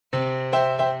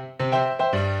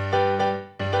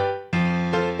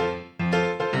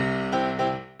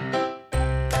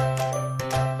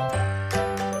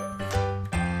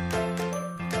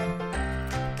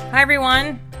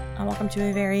everyone, and welcome to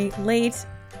a very late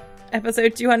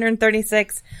episode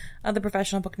 236 of the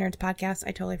Professional Book Nerds podcast.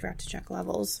 I totally forgot to check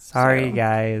levels. Sorry,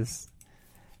 guys.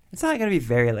 It's not going to be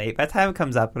very late. By the time it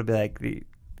comes up, it'll be like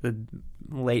the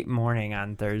late morning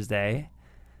on Thursday.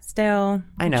 Still,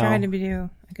 I know. I'm trying to do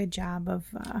a good job of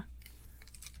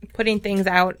putting things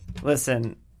out.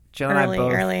 Listen, Jill and I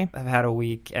both early. have had a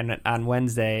week, and on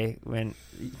Wednesday, when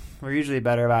we're usually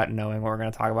better about knowing what we're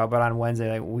going to talk about, but on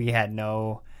Wednesday, like, we had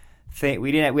no thing.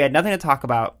 We had nothing to talk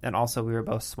about, and also we were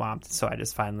both swamped. So I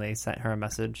just finally sent her a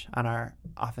message on our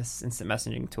Office instant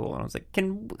messaging tool, and I was like,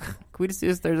 "Can we just do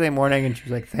this Thursday morning?" And she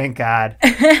was like, "Thank God."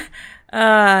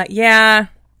 Yeah,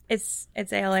 it's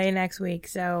ALA next week,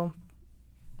 so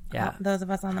yeah, those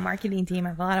of us on the marketing team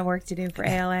have a lot of work to do for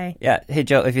ALA. Yeah. Hey,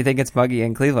 Jill, if you think it's muggy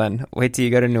in Cleveland, wait till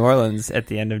you go to New Orleans at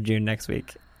the end of June next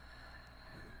week.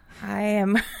 I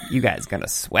am. You guys gonna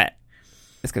sweat.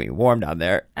 It's gonna be warm down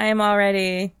there. I am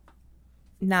already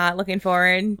not looking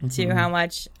forward to how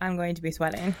much I'm going to be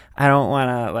sweating. I don't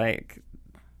want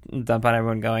to dump on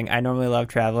everyone going. I normally love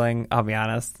traveling. I'll be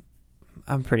honest.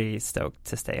 I'm pretty stoked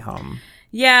to stay home.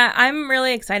 Yeah, I'm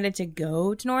really excited to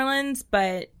go to New Orleans,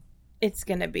 but it's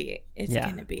gonna be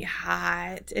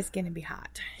hot. It's gonna be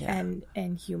hot and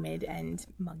humid and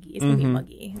muggy. It's gonna be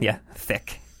muggy. Yeah,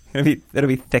 thick. It'll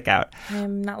be thick out.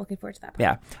 I'm not looking forward to that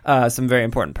part. Yeah. Some very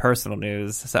important personal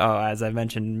news. So as I've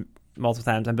mentioned multiple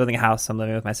times, I'm building a house. I'm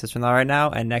living with my sister-in-law right now,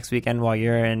 and next weekend while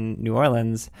you're in New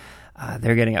Orleans,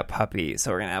 they're getting a puppy.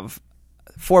 So we're gonna have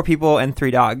 4 people and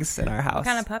 3 dogs in our house. What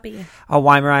kind of puppy? A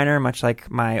Weimaraner, much like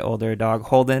my older dog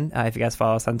Holden. If you guys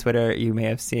follow us on Twitter, you may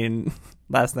have seen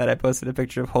last night I posted a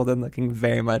picture of Holden looking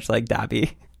very much like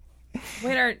Dobby.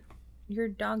 Wait, are your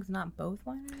dogs not both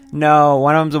Weimaraners? No,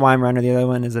 one of them's a Weimaraner, the other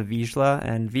one is a Vizsla,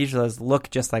 and Vizslas look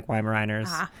just like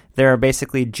Weimaraners. They're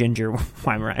basically ginger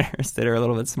Weimaraners that are a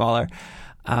little bit smaller.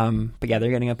 But yeah,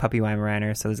 they're getting a puppy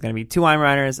Weimaraner, so there's going to be 2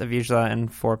 Weimaraners, a Vizsla, and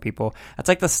 4 people. That's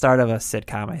like the start of a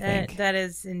sitcom, I think. That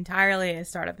is entirely a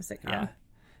start of a sitcom. Yeah.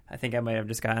 I think I might have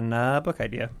just gotten a book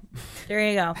idea. There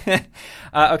you go.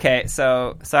 Okay,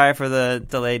 so sorry for the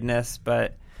delayedness,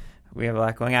 but we have a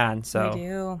lot going on. So We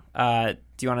do.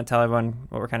 Do you want to tell everyone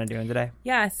what we're kind of doing today?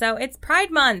 Yeah, so it's Pride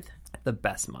Month. The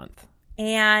best month.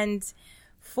 And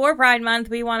for Pride Month,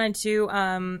 we wanted to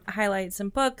highlight some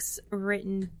books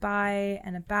written by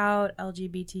and about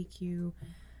LGBTQA+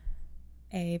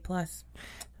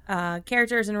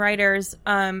 characters and writers.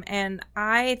 And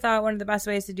I thought one of the best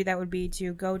ways to do that would be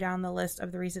to go down the list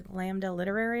of the recent Lambda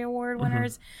Literary Award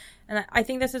winners. And I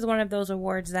think this is one of those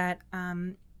awards that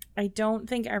I don't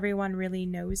think everyone really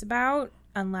knows about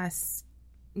unless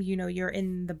you're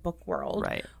in the book world,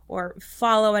 right, or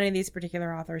follow any of these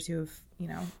particular authors who have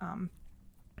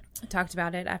talked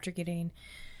about it after getting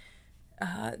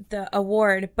the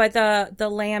award. But the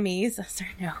Lammies, as they're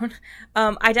known,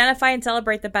 identify and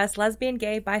celebrate the best lesbian,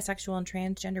 gay, bisexual, and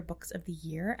transgender books of the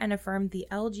year, and affirm that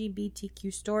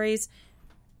LGBTQ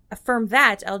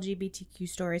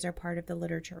stories are part of the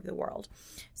literature of the world.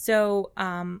 So,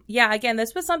 again,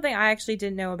 this was something I actually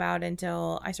didn't know about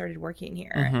until I started working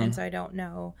here. And so I don't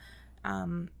know, how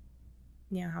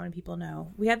many people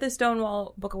know. We had the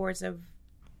Stonewall Book Awards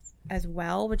as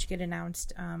well, which get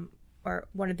announced, or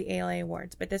one of the ALA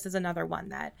awards. But this is another one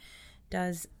that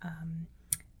does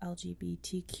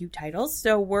LGBTQ titles.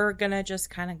 So we're going to just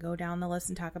kind of go down the list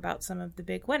and talk about some of the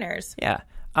big winners. Yeah.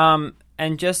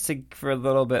 And just for a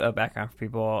little bit of background for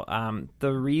people,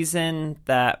 the reason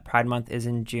that Pride Month is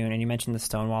in June, and you mentioned the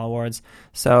Stonewall Awards,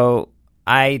 so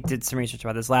I did some research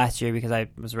about this last year because I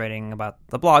was writing about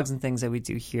the blogs and things that we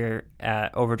do here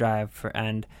at Overdrive.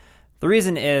 And the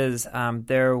reason is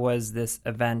there was this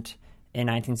event in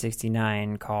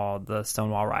 1969 called the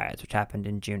Stonewall Riots, which happened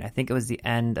in June. I think it was the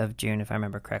end of June, if I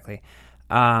remember correctly.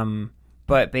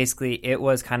 But basically, it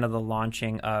was kind of the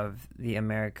launching of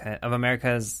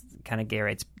America's kind of gay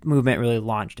rights movement really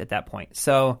launched at that point.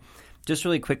 So just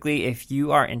really quickly, if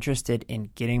you are interested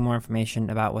in getting more information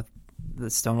about what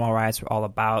the Stonewall Riots were all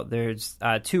about, there's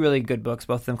 2 really good books,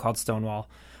 both of them called Stonewall.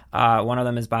 One of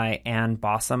them is by Ann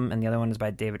Bossum, and the other one is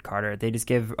by David Carter. They just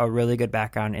give a really good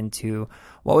background into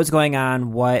what was going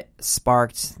on, what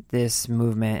sparked this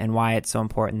movement, and why it's so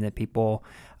important that people,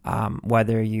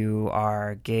 whether you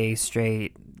are gay,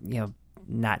 straight,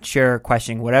 not sure,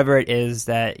 questioning, whatever it is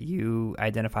that you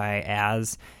identify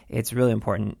as, it's really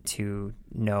important to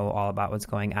know all about what's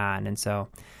going on. And so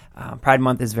Pride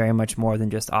Month is very much more than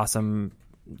just awesome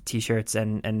T-shirts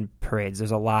and parades.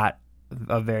 There's a lot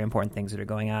of very important things that are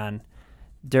going on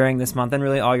during this month and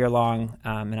really all year long.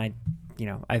 And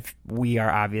we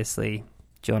are obviously,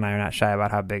 Jill and I are not shy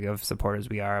about how big of supporters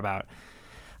we are about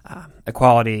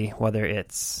equality, whether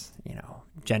it's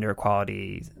gender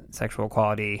equality, sexual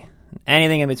equality,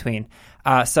 anything in between.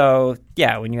 So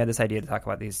yeah, when you had this idea to talk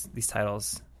about these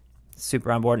titles,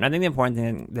 super on board. And I think the important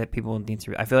thing that people need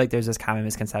to, I feel like there's this common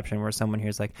misconception where someone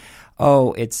hears like,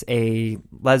 oh, it's a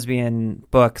lesbian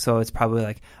book, so it's probably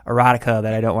like erotica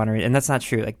that I don't want to read. And that's not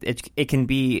true. Like it can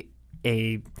be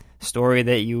a story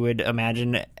that you would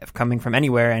imagine coming from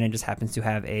anywhere, and it just happens to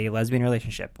have a lesbian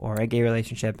relationship or a gay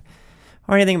relationship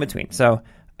or anything in between. So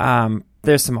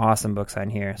there's some awesome books on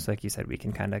here. So like you said, we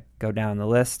can kind of go down the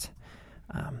list.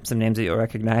 Some names that you'll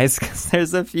recognize, because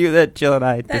there's a few that Jill and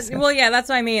I discussed. Well, yeah, that's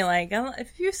what I mean. Like,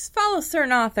 if you follow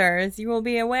certain authors, you will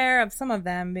be aware of some of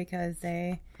them because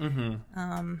they,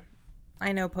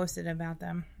 I know, posted about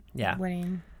them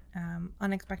winning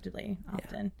unexpectedly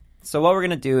often. Yeah. So what we're going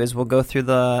to do is we'll go through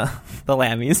the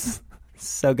Lammies.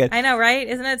 So good. I know, right?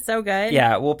 Isn't it so good?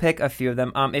 Yeah, we'll pick a few of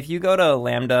them. If you go to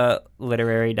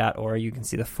lambdaliterary.org, you can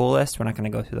see the full list. We're not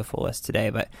going to go through the full list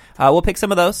today, but we'll pick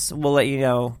some of those. We'll let you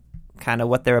know kind of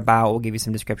what they're about. We'll give you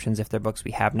some descriptions if they're books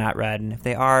we have not read, and if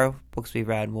they are books we've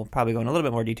read, we'll probably go in a little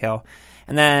bit more detail.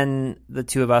 And then the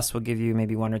two of us will give you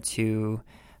maybe one or two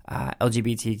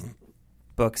LGBT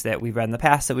books that we've read in the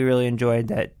past that we really enjoyed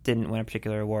that didn't win a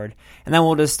particular award. And then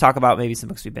we'll just talk about maybe some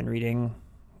books we've been reading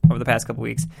over the past couple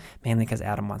weeks, mainly because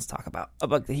Adam wants to talk about a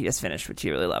book that he just finished, which he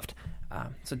really loved.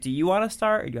 So do you want to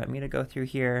start, or do you want me to go through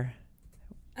here?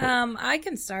 I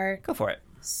can start. Go for it.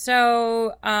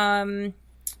 So,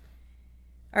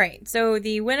 all right. So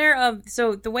the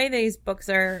the way these books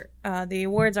are, the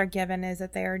awards are given is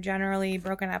that they are generally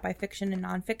broken up by fiction and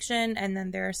nonfiction, and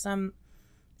then there are some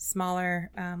smaller,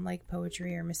 like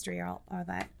poetry or mystery or all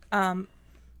that.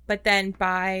 But then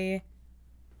by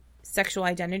sexual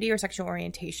identity or sexual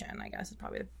orientation, I guess is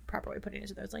probably the proper way of putting it.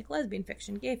 So there's like lesbian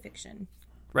fiction, gay fiction,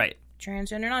 right?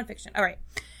 Transgender nonfiction. All right.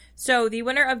 So the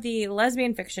winner of the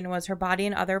lesbian fiction was Her Body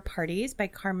and Other Parties by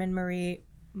Carmen Marie.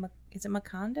 Is it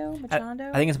Machado?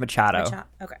 I think it's Machado.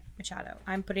 Okay, Machado.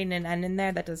 I'm putting an N in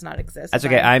there that does not exist. That's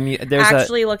okay. There's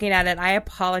actually looking at it. I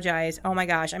apologize. Oh my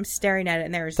gosh, I'm staring at it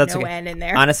and there's no N in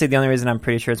there. Honestly, the only reason I'm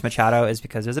pretty sure it's Machado is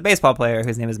because there's a baseball player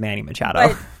whose name is Manny Machado.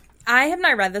 But I have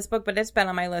not read this book, but it's been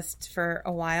on my list for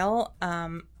a while.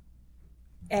 And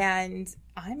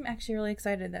I'm actually really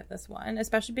excited at this one,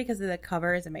 especially because the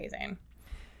cover is amazing.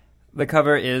 The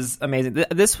cover is amazing.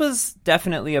 This was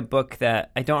definitely a book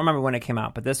that I don't remember when it came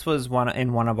out, but this was one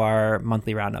of our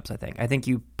monthly roundups, I think. I think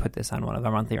you put this on one of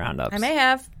our monthly roundups. I may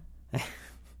have.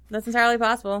 That's entirely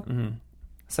possible. Mm-hmm.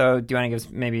 So do you want to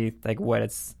give maybe like what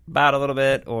it's about a little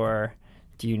bit, or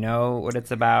do you know what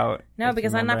it's about? No,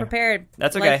 because I'm not prepared.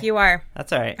 That's okay. Like you are.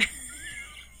 That's all right.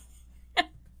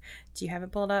 Do you have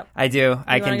it pulled up? I do.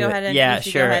 I can do it. Yeah,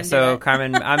 sure. So,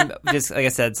 Carmen, I'm just, like I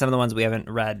said, some of the ones we haven't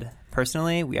read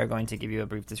personally, we are going to give you a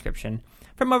brief description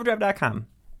from overdrive.com.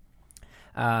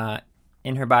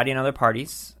 In Her Body and Other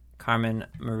Parties, Carmen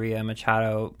Maria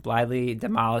Machado blithely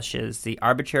demolishes the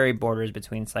arbitrary borders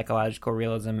between psychological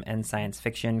realism and science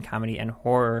fiction, comedy and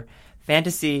horror,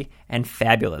 fantasy, and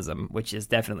fabulism, which is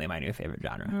definitely my new favorite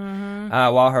genre.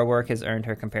 Mm-hmm. While her work has earned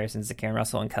her comparisons to Karen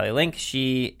Russell and Kelly Link,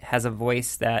 she has a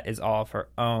voice that is all of her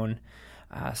own.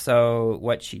 So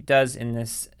what she does in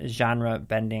this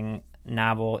genre-bending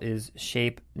novel is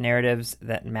shape narratives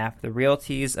that map the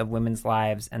realities of women's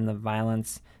lives and the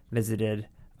violence visited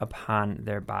upon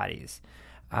their bodies.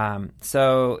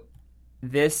 So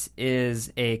this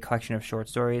is a collection of short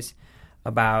stories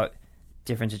about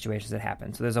different situations that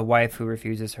happen. So there's a wife who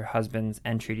refuses her husband's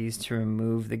entreaties to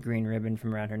remove the green ribbon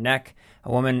from around her neck.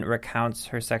 A woman recounts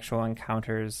her sexual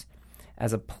encounters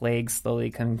as a plague slowly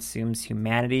consumes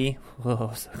humanity.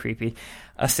 Whoa, so creepy.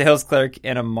 A sales clerk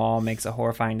in a mall makes a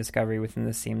horrifying discovery within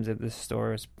the seams of the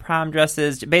store's prom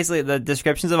dresses. Basically, the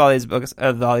descriptions of all these books,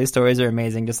 of all these stories are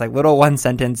amazing. Just like little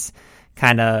one-sentence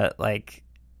kind of like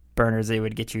burners that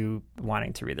would get you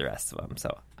wanting to read the rest of them.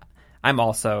 So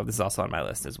this is also on my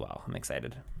list as well. I'm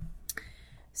excited.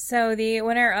 So the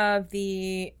winner of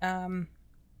the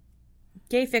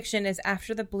gay fiction is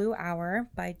After the Blue Hour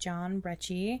by John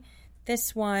Rechy.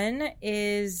 This one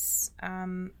is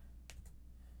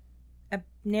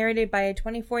narrated by a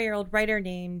 24-year-old writer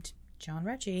named John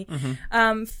Rechy.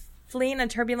 Mm-hmm. Fleeing a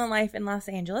turbulent life in Los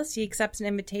Angeles, he accepts an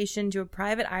invitation to a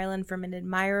private island from an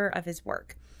admirer of his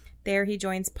work. There he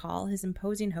joins Paul, his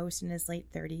imposing host in his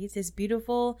late 30s, his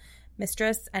beautiful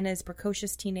mistress, and his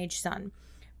precocious teenage son.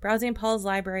 Browsing Paul's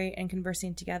library and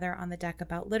conversing together on the deck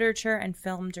about literature and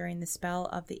film during the spell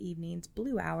of the evening's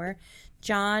blue hour,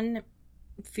 John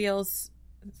feels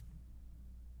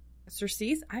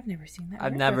surcease. I've never seen that.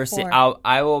 I've never seen.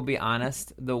 I will be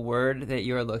honest. The word that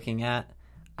you're looking at,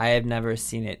 I have never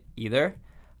seen it either.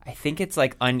 I think it's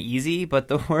like uneasy, but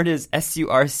the word is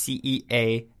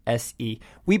Surcease.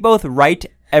 We both write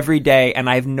every day, and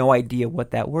I have no idea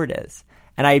what that word is.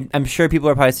 And I'm sure people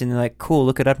are probably sitting there like, cool,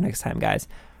 look it up next time, guys.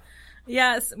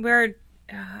 Yes,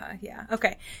 yeah.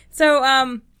 Okay.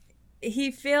 So,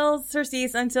 he feels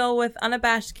surcease until, with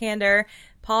unabashed candor,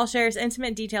 Paul shares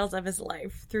intimate details of his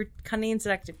life. Through cunning and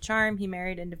seductive charm, he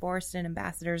married and divorced an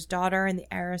ambassador's daughter and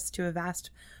the heiress to a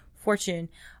vast fortune.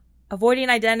 Avoiding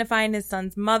identifying his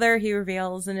son's mother, he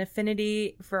reveals an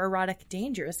affinity for erotic,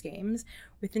 dangerous games,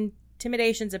 with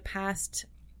intimidations of past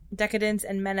decadence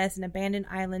and menace. An abandoned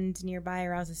island nearby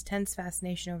arouses tense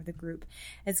fascination over the group.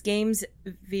 As games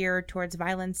veer towards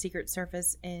violence, secrets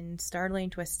surface in startling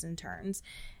twists and turns,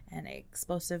 and an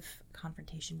explosive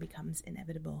confrontation becomes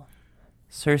inevitable.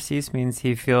 Surcease means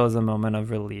he feels a moment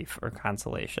of relief or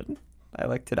consolation. I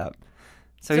looked it up.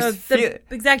 So it's the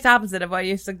exact opposite of what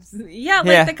you said.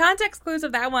 Yeah, the context clues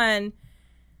of that one.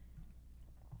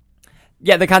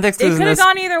 Yeah, the context clues. It could have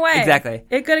gone either way. Exactly.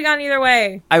 It could have gone either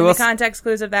way. The context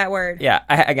clues of that word. Yeah.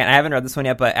 I haven't read this one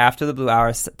yet, but After the Blue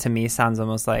Hour to me sounds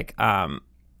almost like one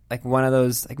of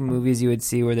those like movies you would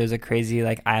see where there's a crazy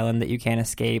like island that you can't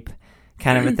escape,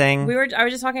 kind of a thing. I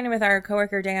was just talking with our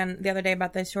coworker Dan the other day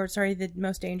about this short story, The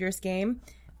Most Dangerous Game,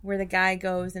 where the guy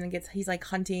goes and he's like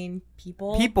hunting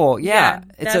people. Yeah.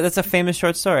 That's a famous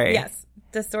short story. Yes.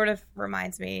 This sort of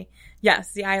reminds me.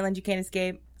 Yes, the island you can't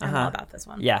escape. I'm all about this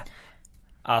one. Yeah.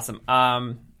 Awesome.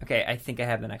 Okay, I think I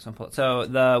have the next one pulled. So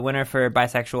the winner for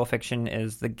bisexual fiction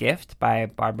is The Gift by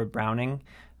Barbara Browning.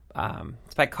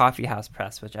 It's by Coffee House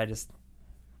Press, which I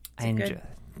enjoy.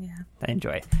 Yeah. I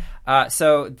enjoy.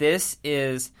 So this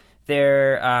is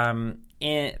their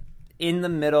in the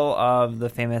middle of the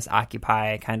famous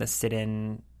Occupy kind of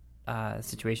sit-in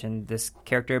situation. This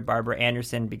character, Barbara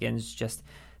Anderson, begins just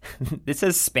this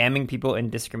says spamming people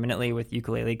indiscriminately with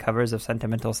ukulele covers of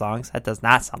sentimental songs. That does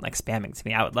not sound like spamming to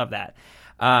me. I would love that.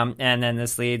 And then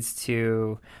this leads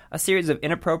to a series of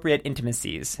inappropriate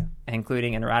intimacies,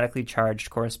 including an erotically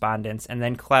charged correspondence, and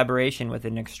then collaboration with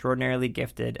an extraordinarily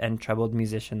gifted and troubled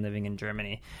musician living in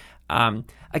Germany.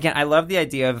 Again, I love the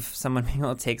idea of someone being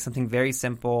able to take something very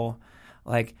simple,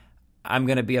 like I'm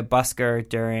going to be a busker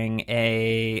during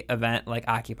a event like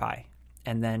Occupy,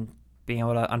 and then being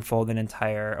able to unfold an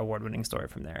entire award-winning story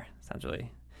from there. Sounds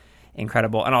really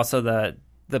incredible. And also the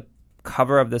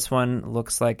cover of this one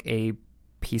looks like a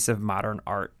piece of modern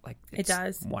art. Like it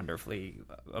does. Wonderfully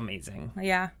amazing.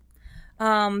 Yeah.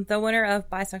 The winner of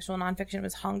bisexual nonfiction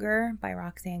was Hunger by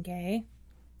Roxane Gay.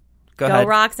 Go ahead.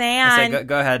 Roxane.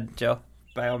 Go ahead, Jill,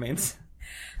 by all means.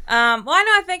 I know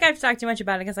I think I've talked too much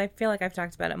about it because I feel like I've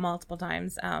talked about it multiple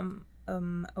times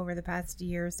over the past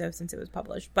year or so since it was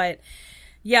published. But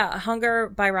yeah, Hunger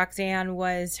by Roxane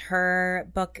was her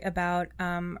book about,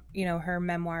 her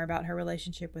memoir about her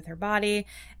relationship with her body.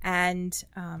 And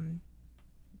I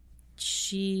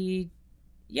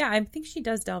think she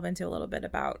does delve into a little bit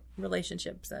about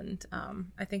relationships. And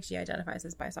I think she identifies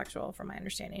as bisexual from my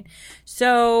understanding.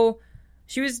 So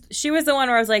she was the one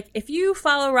where I was like, if you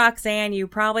follow Roxane, you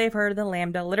probably have heard of the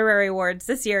Lambda Literary Awards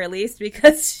this year, at least,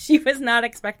 because she was not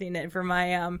expecting it from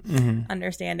my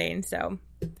understanding. So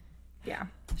yeah.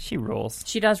 She rules.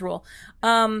 She does rule.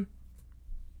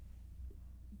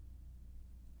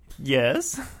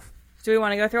 Yes. Do we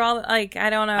want to go through all? I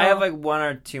don't know. I have like one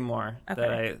or two more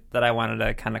that I wanted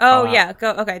to kind of call out. Yeah.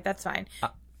 Go. Okay. That's fine.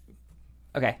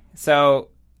 Okay. So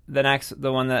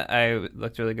the one that I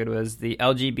looked really good was the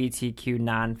LGBTQ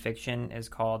nonfiction is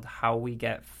called How We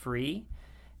Get Free.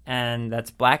 And that's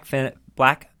Black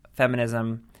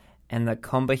Feminism and the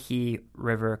Combahee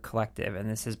River Collective, and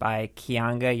this is by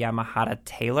Kianga Yamahata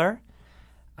Taylor.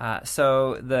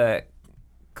 So the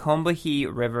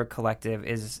Combahee River Collective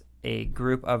is a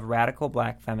group of radical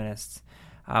Black feminists.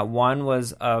 One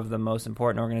was of the most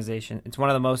important organization. It's one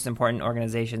of the most important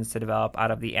organizations to develop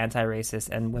out of the anti-racist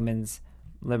and women's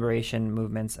liberation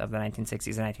movements of the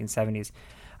 1960s and 1970s.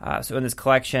 So in this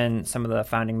collection, some of the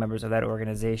founding members of that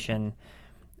organization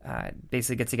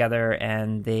basically get together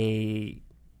and they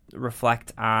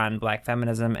reflect on Black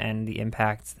feminism and the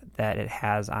impact that it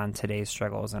has on today's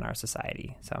struggles in our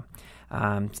society. So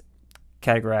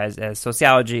categorized as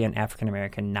sociology and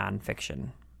African-American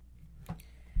nonfiction.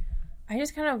 I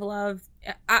just kind of love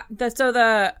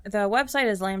the website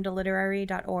is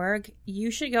lambdaliterary.org.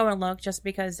 You should go and look just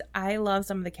because I love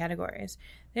some of the categories.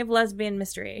 They have lesbian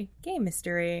mystery, gay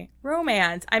mystery,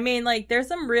 romance. I mean, like there's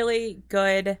some really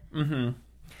good. Mm-hmm.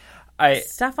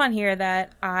 stuff on here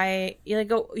that I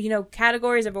like,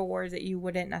 categories of awards that you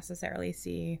wouldn't necessarily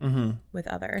see with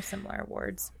other similar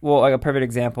awards. Well, like a perfect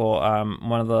example,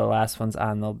 one of the last ones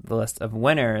on the list of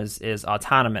winners is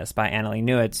Autonomous by Annalee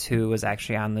Newitz, who was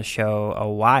actually on the show a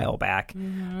while back.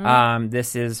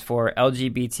 This is for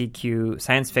LGBTQ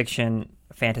science fiction,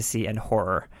 fantasy, and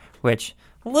horror, which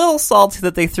a little salty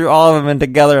that they threw all of them in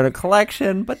together in a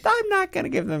collection, but I'm not going to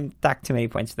give them back too many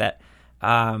points for that.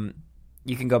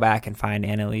 You can go back and find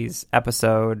Annalee's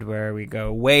episode where we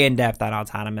go way in depth on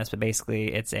Autonomous, but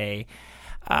basically it's a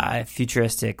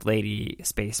futuristic lady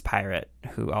space pirate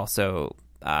who also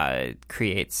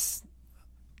creates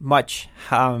much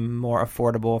more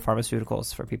affordable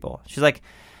pharmaceuticals for people. She's like,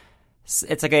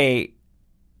 it's like a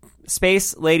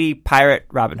space lady pirate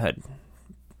Robin Hood.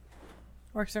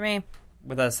 Works for me.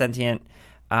 With a sentient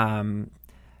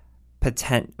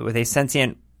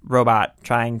robot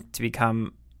trying to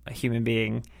become a human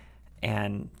being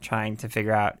and trying to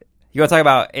figure out. You want to talk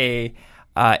about a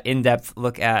in-depth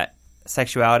look at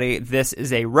sexuality? This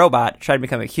is a robot trying to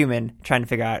become a human, trying to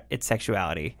figure out its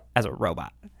sexuality as a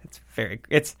robot. It's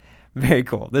very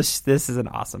cool. This is an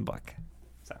awesome book.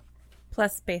 So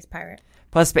plus space pirate.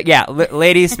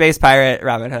 Lady space pirate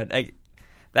Robin Hood.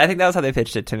 I think that was how they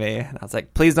pitched it to me. And I was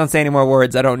like, please don't say any more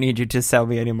words. I don't need you to sell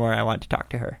me anymore. I want to talk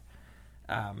to her.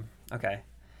 Okay.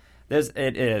 There's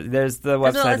the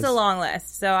website. It's a long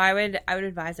list. So I would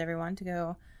advise everyone to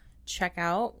go check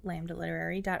out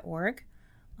lambdaliterary.org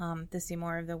to see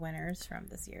more of the winners from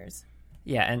this year's.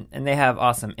 Yeah, and they have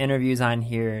awesome interviews on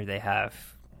here. They have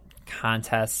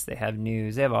contests. They have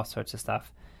news. They have all sorts of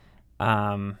stuff.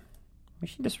 We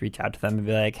should just reach out to them and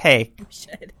be like, hey, we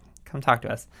should come talk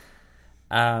to us.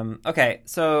 Okay,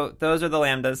 so those are the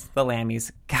Lambdas, the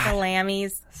Lammies. God, the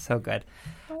Lammies. So good.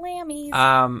 The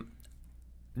Lammies.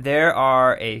 There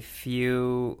are a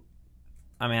few.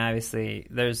 I mean, obviously,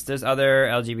 there's other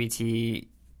LGBT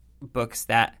books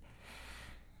that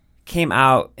came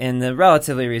out in the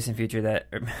relatively recent in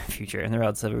the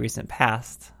relatively recent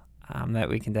past that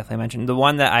we can definitely mention. The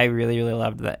one that I really, really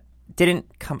loved that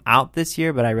didn't come out this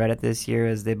year, but I read it this year,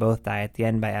 is They Both Die at the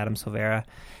End by Adam Silvera.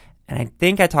 And I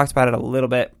think I talked about it a little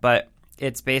bit, but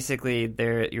it's basically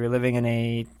you're living in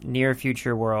a near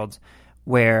future world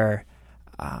where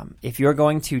if you're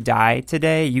going to die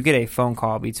today, you get a phone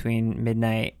call between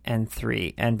midnight and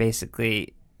 3, and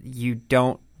basically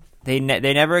they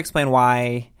never explain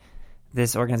why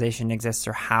this organization exists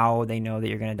or how they know that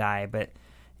you're going to die, but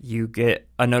you get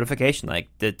a notification like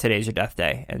today's your death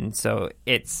day. And so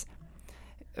it's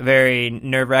very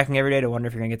nerve-wracking every day to wonder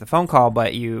if you're going to get the phone call,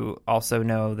 but you also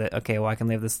know that, okay, well, I can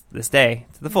live this day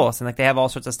to the fullest. And like they have all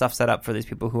sorts of stuff set up for these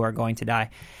people who are going to die.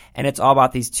 And it's all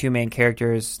about these two main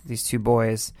characters, these two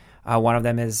boys. One of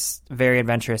them is very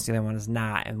adventurous, the other one is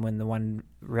not. And when the one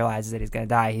realizes that he's going to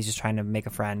die, he's just trying to make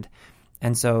a friend.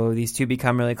 And so these two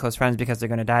become really close friends because they're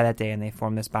going to die that day, and they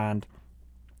form this bond.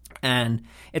 And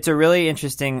it's a really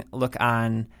interesting look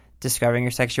on discovering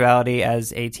your sexuality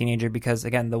as a teenager because,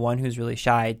 again, the one who's really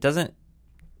shy doesn't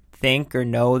think or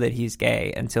know that he's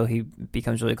gay until he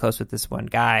becomes really close with this one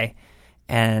guy,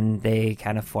 and they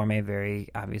kind of form a very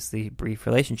obviously brief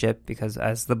relationship because,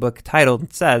 as the book title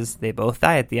says, they both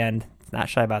die at the end. It's not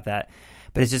shy about that,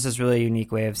 but it's just this really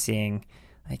unique way of seeing,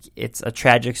 like, it's a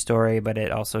tragic story, but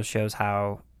it also shows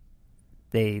how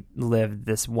they lived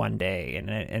this one day in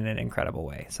an incredible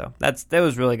way. So that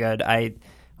was really good. I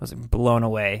was blown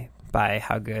away by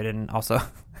how good, and also I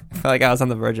felt like I was on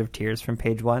the verge of tears from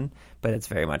page 1, but it's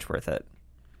very much worth it.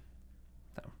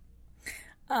 So.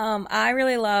 I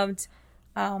really loved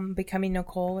Becoming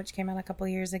Nicole, which came out a couple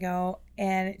years ago,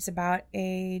 and it's about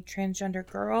a transgender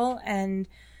girl and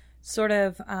sort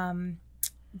of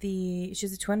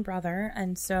she's a twin brother,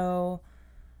 and so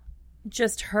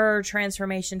just her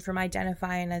transformation from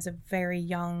identifying as a very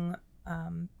young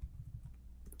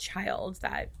child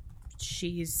that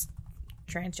she's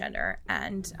transgender,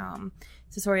 and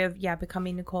it's a story of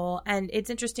becoming Nicole. And it's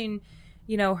interesting,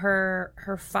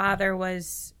 her father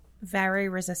was very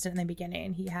resistant in the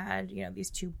beginning. He had these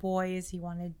two boys, he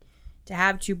wanted to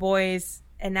have two boys,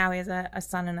 and now he has a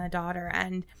son and a daughter,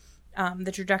 and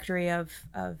the trajectory of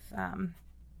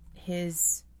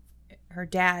her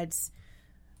dad's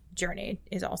journey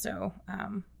is also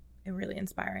really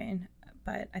inspiring.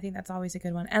 But I think that's always a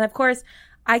good one. And of course,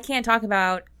 I can't talk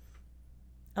about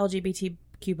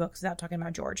LGBTQ books without talking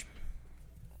about George.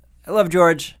 I love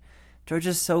George. George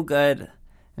is so good. It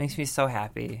makes me so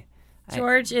happy.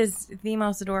 George is the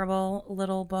most adorable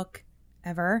little book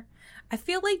ever. I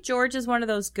feel like George is one of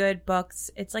those good books.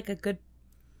 It's like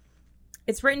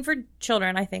it's written for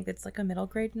children. I think it's like a middle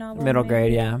grade novel. Middle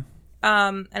grade, yeah.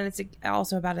 And it's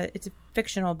also about it's a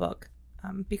fictional book.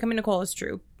 Becoming Nicole is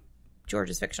true. George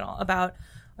is fictional, about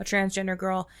a transgender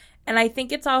girl. And I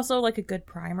think it's also like a good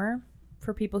primer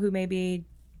for people who maybe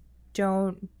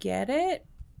don't get it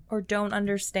or don't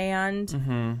understand.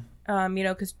 Mm-hmm.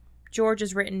 Because George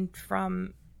is written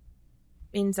from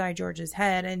inside George's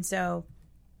head. And so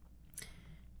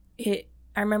I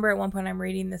remember at one point I'm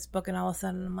reading this book and all of a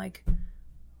sudden I'm like,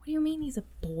 what do you mean he's a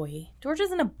boy? George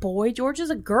isn't a boy. George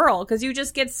is a girl. Because you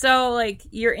just get so, like,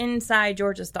 you're inside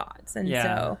George's thoughts. And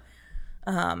so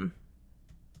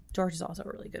George is also a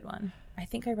really good one. I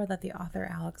think I read that the author,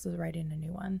 Alex, was writing a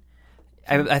new one.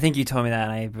 I think you told me that,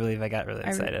 and I believe I got really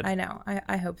excited. I know.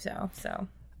 I hope so. So,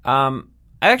 I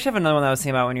actually have another one that I was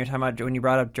thinking about when you were talking about, when you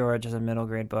brought up George as a middle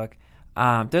grade book.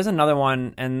 There's another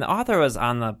one, and the author was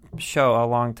on the show a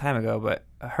long time ago, but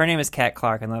her name is Kat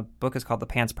Clark, and the book is called The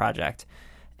Pants Project.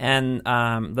 And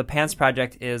The Pants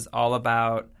Project is all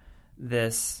about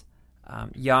this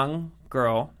young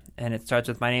girl, and it starts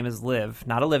with, my name is Liv,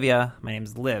 not Olivia, my name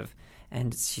is Liv.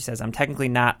 And she says, I'm technically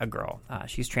not a girl.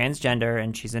 She's transgender,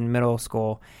 and she's in middle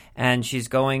school, and she's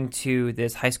going to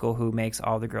this high school who makes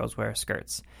all the girls wear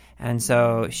skirts. And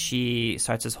so she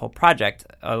starts this whole project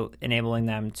enabling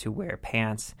them to wear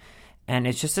pants. And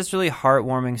it's just this really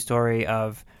heartwarming story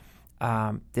of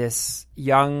this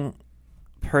young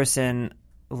person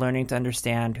learning to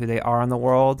understand who they are in the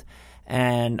world.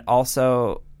 And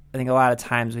also, I think a lot of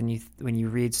times when you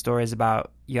read stories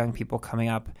about young people coming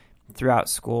up throughout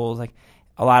schools, like,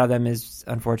 a lot of them is,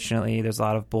 unfortunately, there's a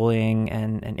lot of bullying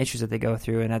and issues that they go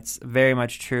through, and that's very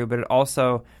much true. But it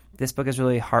also, this book is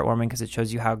really heartwarming because it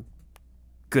shows you how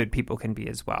good people can be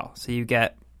as well. So you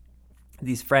get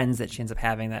these friends that she ends up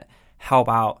having that help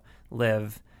out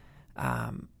Liv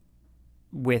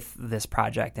with this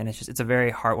project, and it's a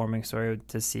very heartwarming story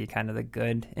to see kind of the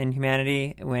good in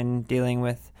humanity when dealing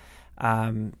with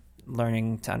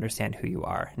learning to understand who you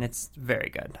are, and it's very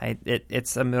good.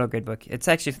 It's a middle grade book. It's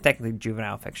actually technically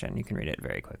juvenile fiction. You can read it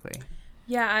very quickly.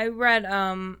 Yeah, I read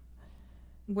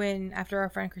after our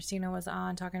friend Christina was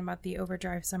on talking about the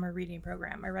Overdrive Summer Reading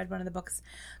Program, I read one of the books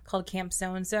called Camp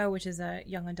So-and-So, which is a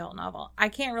young adult novel. I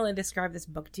can't really describe this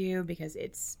book to you because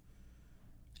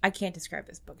I can't describe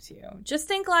this book to you. Just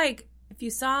think, like, if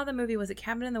you saw the movie, was it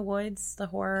Cabin in the Woods, the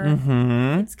horror?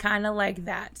 Mm-hmm. It's kind of like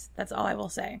that. That's all I will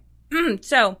say.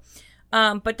 So,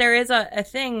 but there is a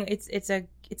thing. It's a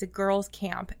girls'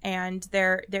 camp, and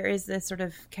there is this sort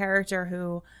of character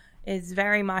who is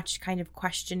very much kind of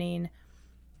questioning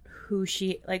who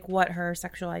she, like, what her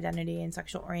sexual identity and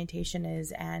sexual orientation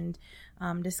is, and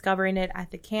discovering it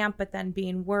at the camp, but then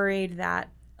being worried that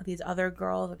these other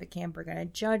girls at the camp are going to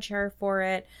judge her for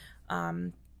it.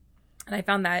 And I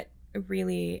found that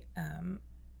really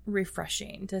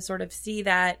refreshing to sort of see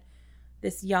that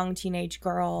this young teenage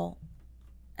girl,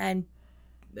 and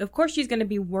of course she's going to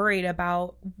be worried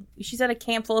about, she's at a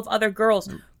camp full of other girls.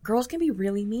 Girls can be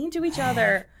really mean to each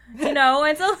other,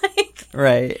 and so, like,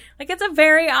 right, like,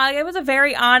 it was a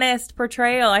very honest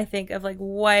portrayal, I think, of, like,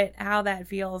 how that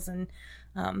feels. And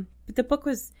but the book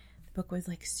was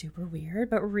like super weird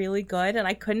but really good, and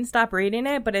I couldn't stop reading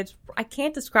it, but I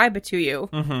can't describe it to you.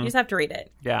 Mm-hmm. You just have to read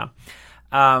it. Yeah.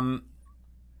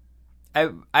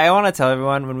 I want to tell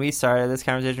everyone, when we started this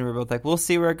conversation, we were both like, we'll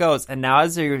see where it goes. And now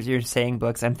as you're saying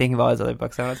books, I'm thinking of all these other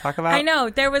books I want to talk about. I know.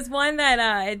 There was one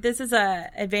that, this is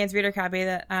a advanced reader copy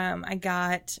that I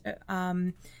got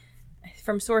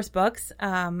from Source Books,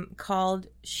 called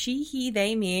She, He,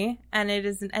 They, Me. And it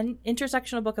is an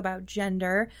intersectional book about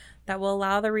gender that will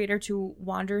allow the reader to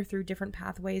wander through different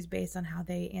pathways based on how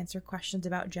they answer questions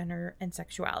about gender and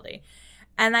sexuality.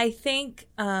 And I think,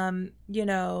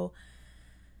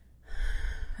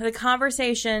 the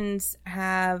conversations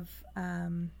have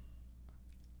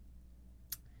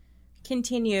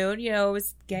continued. It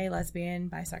was gay, lesbian,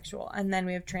 bisexual, and then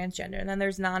we have transgender, and then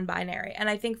there's non-binary. And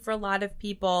I think for a lot of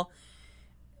people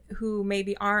who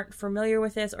maybe aren't familiar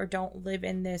with this or don't live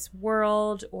in this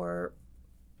world or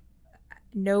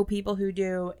know people who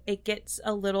do, it gets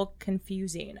a little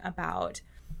confusing about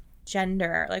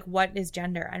gender. Like, what is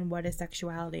gender and what is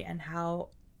sexuality and how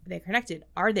they're connected?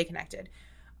 Are they connected?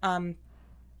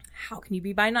 How can you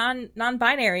be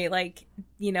non-binary? Like,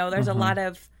 there's a lot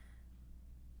of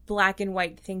black and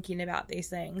white thinking about these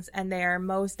things, and they are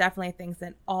most definitely things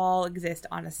that all exist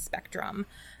on a spectrum.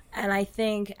 And I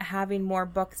think having more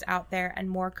books out there and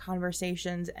more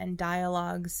conversations and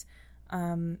dialogues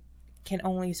can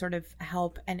only sort of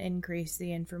help and increase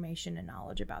the information and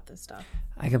knowledge about this stuff.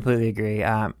 I completely agree.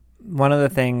 One of the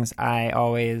things I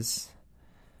always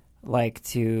like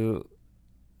to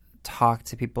talk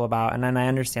to people about, and then I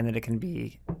understand that it can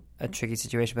be a tricky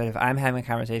situation, but if I'm having a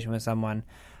conversation with someone,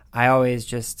 I always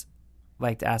just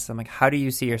like to ask them, like, how do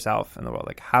you see yourself in the world?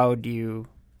 Like, how do you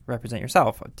represent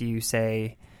yourself? Do you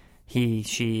say he,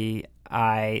 she,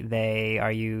 I, they?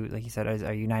 Are you, like you said,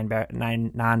 are you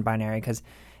non-binary? Because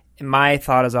my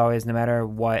thought is always, no matter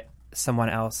what someone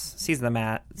else sees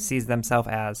themselves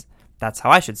as, that's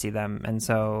how I should see them. And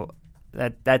so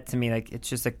that to me, like, it's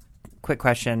just a quick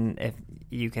question if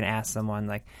you can ask someone,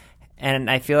 like, and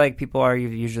I feel like people are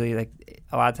usually, like,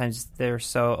 a lot of times they're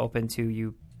so open to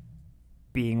you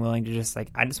being willing to just, like,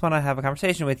 I just want to have a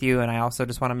conversation with you, and I also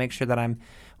just want to make sure that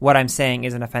what I'm saying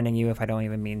isn't offending you if I don't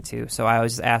even mean to. So I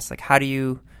always just ask, like, how do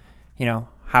you,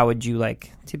 how would you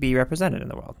like to be represented in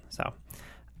the world? So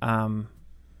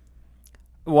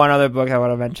one other book I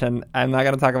want to mention, I'm not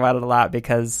going to talk about it a lot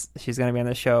because she's going to be on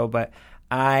the show, but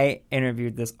I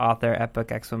interviewed this author at Book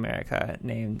Expo America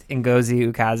named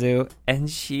Ngozi Ukazu, and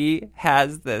she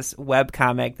has this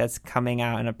webcomic that's coming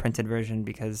out in a printed version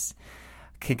because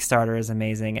Kickstarter is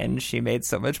amazing, and she made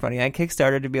so much money on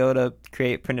Kickstarter to be able to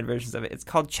create printed versions of it. It's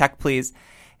called Check Please.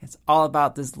 It's all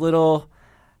about this little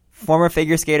former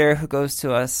figure skater who goes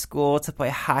to a school to play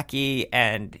hockey,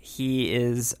 and he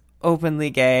is openly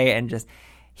gay and just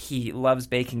he loves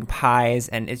baking pies,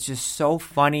 and it's just so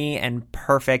funny and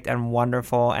perfect and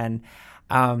wonderful. And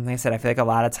like I said, I feel like a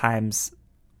lot of times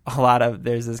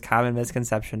there's this common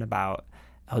misconception about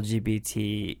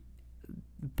LGBT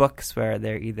books where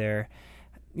they're either,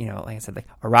 like I said, like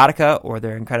erotica, or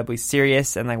they're incredibly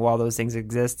serious. And like, while those things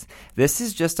exist, this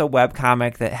is just a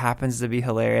webcomic that happens to be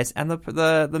hilarious, and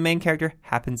the main character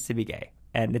happens to be gay,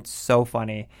 and it's so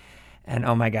funny. And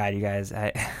oh my god, you guys,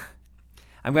 I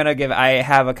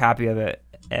have a copy of it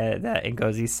that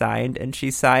Ngozi signed, and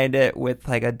she signed it with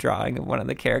like a drawing of one of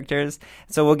the characters.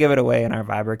 So we'll give it away in our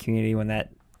Viber community when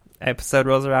that episode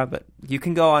rolls around. But you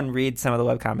can go and read some of the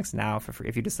webcomics now for free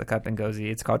if you just look up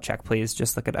Ngozi. It's called Check Please.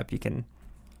 Just look it up. You can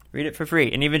read it for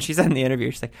free. And even she said in the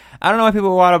interview, she's like, I don't know why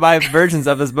people want to buy versions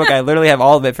of this book. I literally have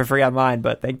all of it for free online,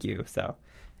 but thank you. So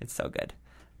it's so good.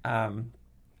 Do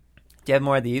you have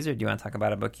more of these, or do you want to talk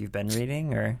about a book you've been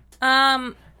reading? Or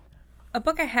a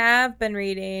book I have been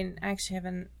reading, I actually have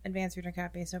an advanced reader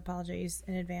copy, so apologies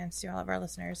in advance to all of our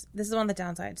listeners. This is one of the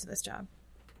downsides to this job.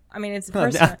 I mean, it's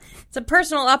a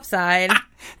personal upside.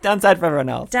 Downside for everyone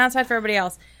else. Downside for everybody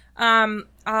else.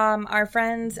 Our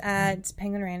friends at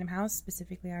Penguin Random House,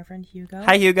 specifically our friend Hugo.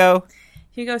 Hi, Hugo.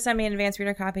 Hugo sent me an advanced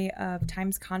reader copy of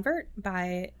Times Convert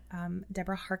by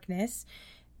Deborah Harkness.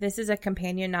 This is a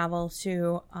companion novel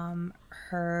to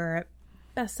her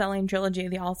best-selling trilogy,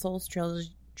 the All Souls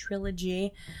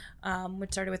trilogy,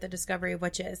 which started with The Discovery of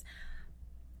Witches.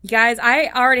 You guys, I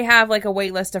already have like a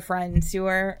wait list of friends who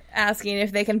are asking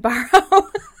if they can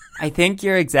borrow. I think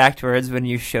your exact words when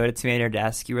you showed it to me on your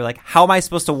desk, you were like, how am I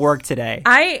supposed to work today?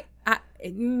 I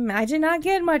did not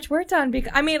get much work done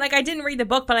because I didn't read the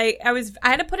book, but I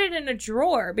had to put it in a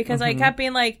drawer because I kept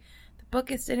being like, the book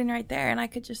is sitting right there and I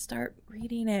could just start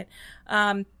reading it.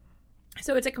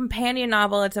 So it's a companion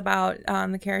novel. It's about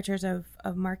the characters of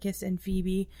Marcus and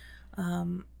Phoebe,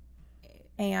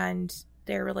 and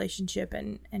their relationship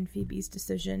and Phoebe's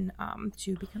decision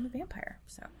to become a vampire.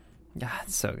 So, yeah,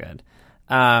 it's so good.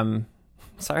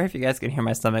 Sorry if you guys can hear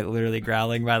my stomach literally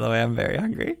growling. By the way, I'm very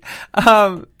hungry.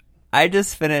 I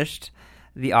just finished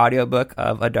the audiobook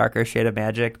of A Darker Shade of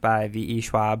Magic by V.E.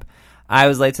 Schwab. I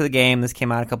was late to the game. This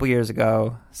came out a couple years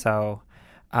ago. So,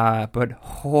 but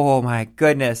oh my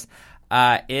goodness.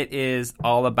 It is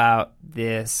all about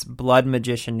this blood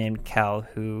magician named Kell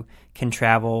who can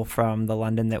travel from the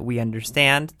London that we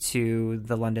understand to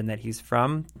the London that he's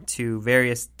from, to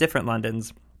various different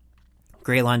Londons.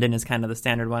 Grey London is kind of the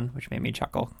standard one, which made me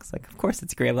chuckle. It's like, of course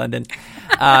it's Grey London.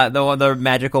 The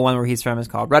magical one where he's from is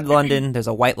called Red London. There's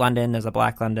a White London. There's a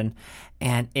Black London.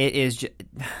 And it is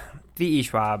V.E.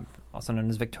 Schwab, also known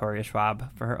as Victoria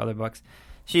Schwab for her other books.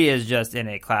 She is just in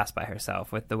a class by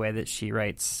herself with the way that she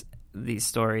writes these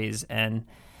stories, and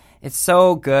it's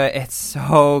so good. It's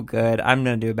so good. I'm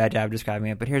going to do a bad job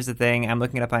describing it, but here's the thing. I'm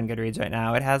looking it up on Goodreads right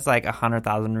now. It has like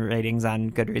 100,000 ratings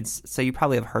on Goodreads, so you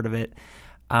probably have heard of it.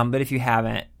 But if you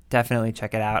haven't, definitely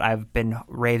check it out. I've been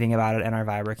raving about it in our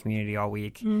Viber community all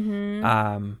week.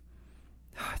 Mm-hmm.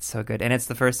 It's so good. And it's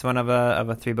the first one of a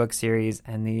 3-book series,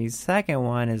 and the second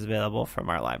one is available from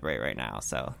our library right now.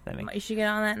 So you should get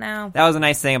on that now. That was a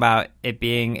nice thing about it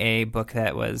being a book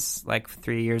that was like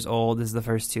 3 years old, is the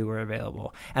first 2 were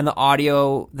available. And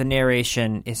the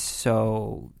narration is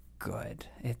so good.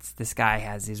 This guy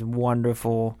has these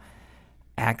wonderful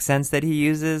accents that he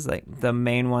uses. Like the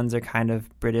main ones are kind of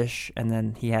British, and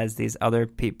then he has these other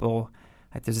people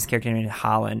Like there's this character named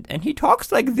Holland, and he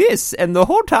talks like this, and the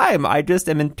whole time I just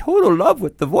am in total love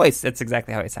with the voice. That's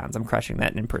exactly how he sounds. I'm crushing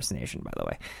that in impersonation, by the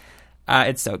way.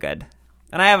 It's so good.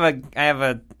 And I have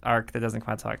a arc that doesn't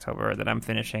come out till October that I'm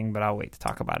finishing, but I'll wait to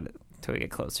talk about it until we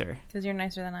get closer. Because you're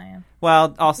nicer than I am.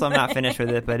 Well, also I'm not finished with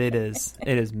it, but it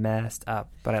is messed up,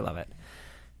 but I love it.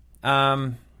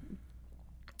 Other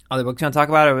books you want to talk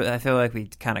about? Or I feel like we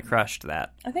kind of crushed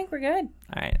that. I think we're good.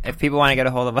 All right. If people want to get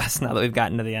a hold of us now that we've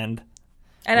gotten to the end.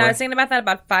 And I was thinking about that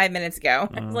about 5 minutes ago.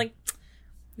 I was like,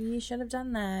 you should have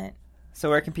done that. So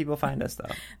where can people find us, though?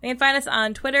 They can find us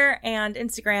on Twitter and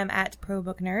Instagram at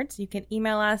ProBookNerds. You can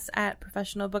email us at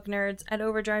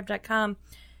professionalbooknerds@overdrive.com.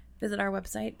 Visit our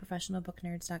website,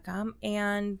 professionalbooknerds.com,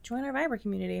 and join our Viber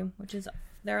community,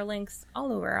 there are links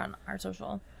all over on our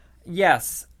social.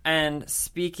 Yes. And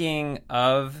speaking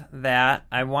of that,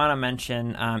 I want to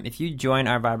mention, if you join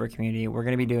our Viber community, we're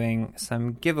going to be doing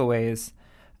some giveaways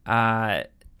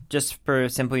just for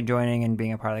simply joining and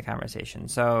being a part of the conversation.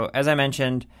 So as I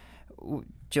mentioned,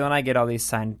 Jill and I get all these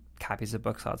signed copies of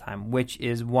books all the time, which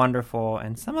is wonderful.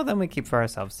 And some of them we keep for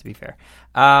ourselves, to be fair.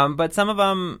 But some of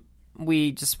them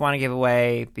we just want to give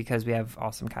away because we have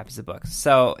awesome copies of books.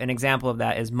 So an example of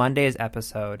that is Monday's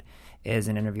episode is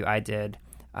an interview I did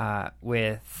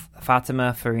with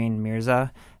Fatima Farine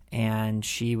Mirza, and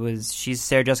she's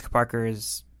Sarah Jessica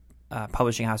Parker's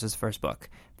publishing house's first book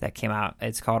that came out.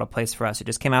 It's called A Place for Us. It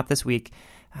just came out this week.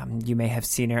 You may have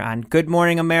seen her on Good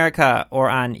Morning America or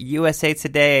on USA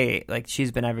Today. Like,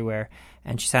 she's been everywhere,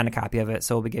 and she signed a copy of it,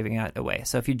 so we'll be giving it away.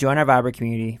 So if you join our Viber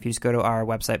community, if you just go to our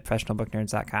website,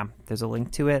 professionalbooknerds.com, there's a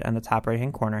link to it on the top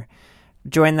right-hand corner.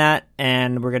 Join that,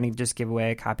 and we're going to just give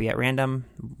away a copy at random.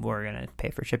 We're going to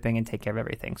pay for shipping and take care of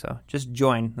everything. So just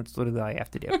join. That's literally all you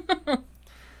have to do.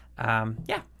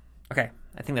 Yeah. Okay.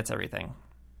 I think that's everything.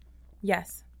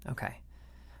 Yes. Okay.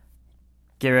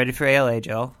 Get ready for ALA,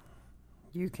 Jill.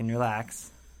 You can relax.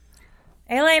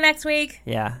 ALA next week.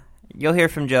 Yeah. You'll hear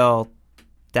from Jill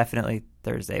definitely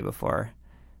Thursday before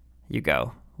you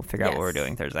go. We'll figure out what we're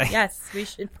doing Thursday. Yes, we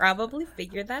should probably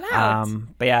figure that out.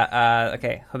 But yeah,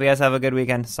 okay. Hope you guys have a good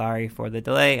weekend. Sorry for the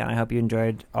delay, and I hope you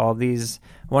enjoyed all these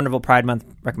wonderful Pride Month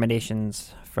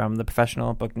recommendations from the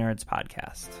Professional Book Nerds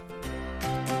podcast.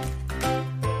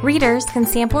 Readers can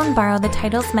sample and borrow the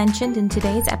titles mentioned in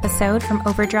today's episode from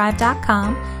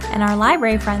Overdrive.com, and our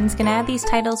library friends can add these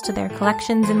titles to their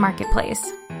collections in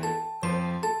Marketplace.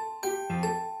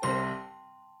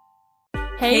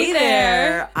 Hey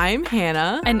there! I'm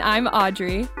Hannah. And I'm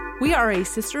Audrey. We are a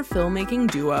sister filmmaking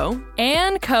duo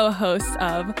and co-hosts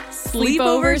of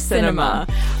Sleepover Cinema,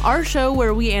 our show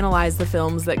where we analyze the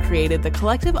films that created the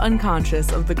collective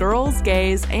unconscious of the girls,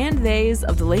 gays, and theys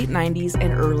of the late 90s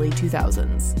and early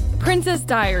 2000s. Princess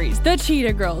Diaries, The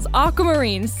Cheetah Girls,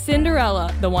 Aquamarine,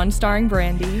 Cinderella, the one starring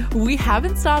Brandy. We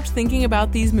haven't stopped thinking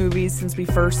about these movies since we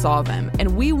first saw them,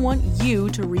 and we want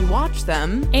you to rewatch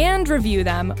them and review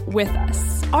them with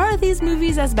us. Are these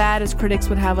movies as bad as critics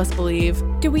would have us believe?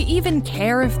 Do we even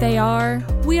care if they are?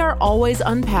 We are always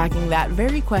unpacking that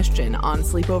very question on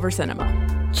Sleepover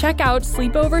Cinema. Check out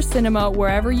Sleepover Cinema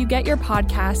wherever you get your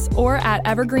podcasts or at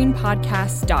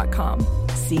evergreenpodcasts.com.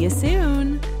 See you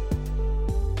soon.